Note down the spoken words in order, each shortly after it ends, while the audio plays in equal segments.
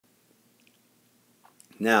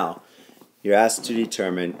Now, you're asked to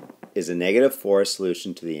determine, is a negative 4 a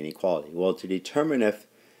solution to the inequality? Well, to determine if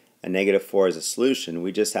a negative 4 is a solution,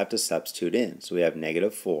 we just have to substitute in. So we have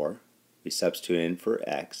negative 4, we substitute in for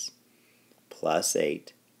x, plus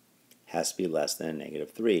 8 has to be less than a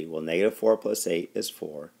negative 3. Well, negative 4 plus 8 is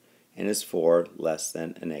 4, and is 4 less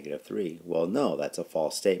than a negative 3? Well, no, that's a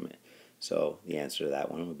false statement. So the answer to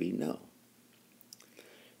that one would be no.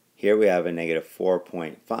 Here we have a negative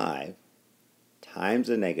 4.5 times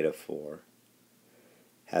a negative 4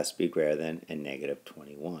 has to be greater than a negative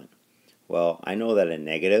 21. Well, I know that a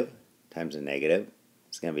negative times a negative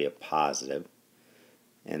is going to be a positive.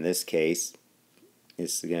 In this case,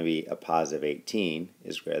 it's going to be a positive 18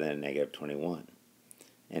 is greater than a negative 21.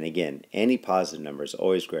 And again, any positive number is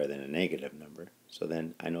always greater than a negative number. So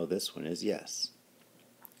then I know this one is yes.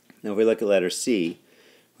 Now if we look at letter C,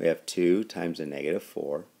 we have 2 times a negative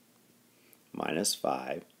 4 minus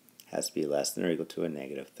 5 has to be less than or equal to a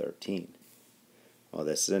negative 13. Well,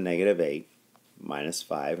 this is a negative 8 minus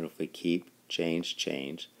 5, and if we keep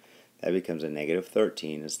change, that becomes a negative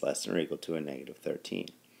 13 is less than or equal to a negative 13.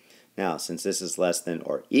 Now, since this is less than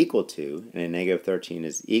or equal to, and a negative 13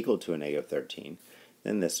 is equal to a negative 13,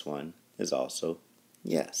 then this one is also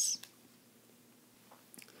yes.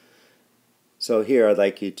 So here I'd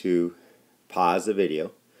like you to pause the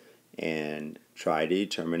video and try to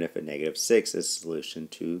determine if a negative 6 is a solution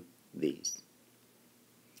to these.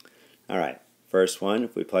 Alright, first one,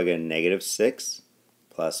 if we plug in negative 6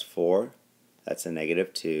 plus 4, that's a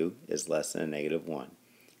negative 2, is less than a negative 1.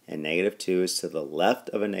 And negative 2 is to the left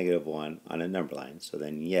of a negative 1 on a number line, so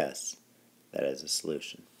then yes, that is a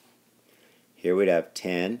solution. Here we'd have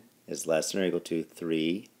 10 is less than or equal to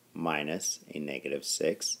 3 minus a negative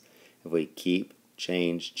 6. If we keep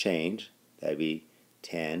change, that'd be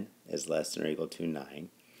 10 is less than or equal to 9.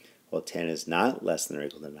 Well, 10 is not less than or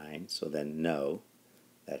equal to 9, so then no,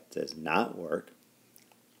 that does not work.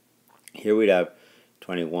 Here we'd have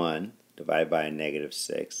 21 divided by a negative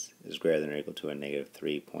 6 is greater than or equal to a negative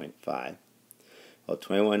 3.5. Well,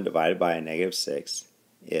 21 divided by a negative 6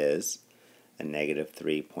 is a negative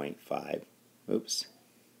 3.5. Oops.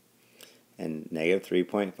 And negative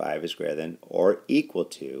 3.5 is greater than or equal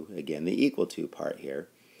to, again, the equal to part here.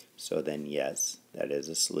 So then yes, that is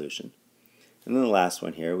a solution. And then the last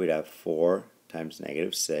one here, we'd have 4 times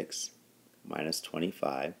negative 6 minus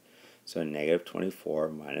 25. So negative 24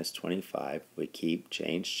 minus 25, we keep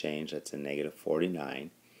change, that's a negative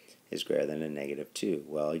 49, is greater than a negative 2.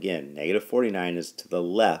 Well, again, negative 49 is to the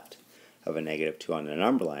left of a negative 2 on the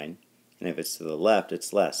number line, and if it's to the left,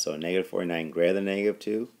 it's less. So negative 49 greater than negative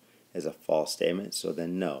 2 is a false statement, so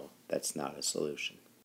then no, that's not a solution.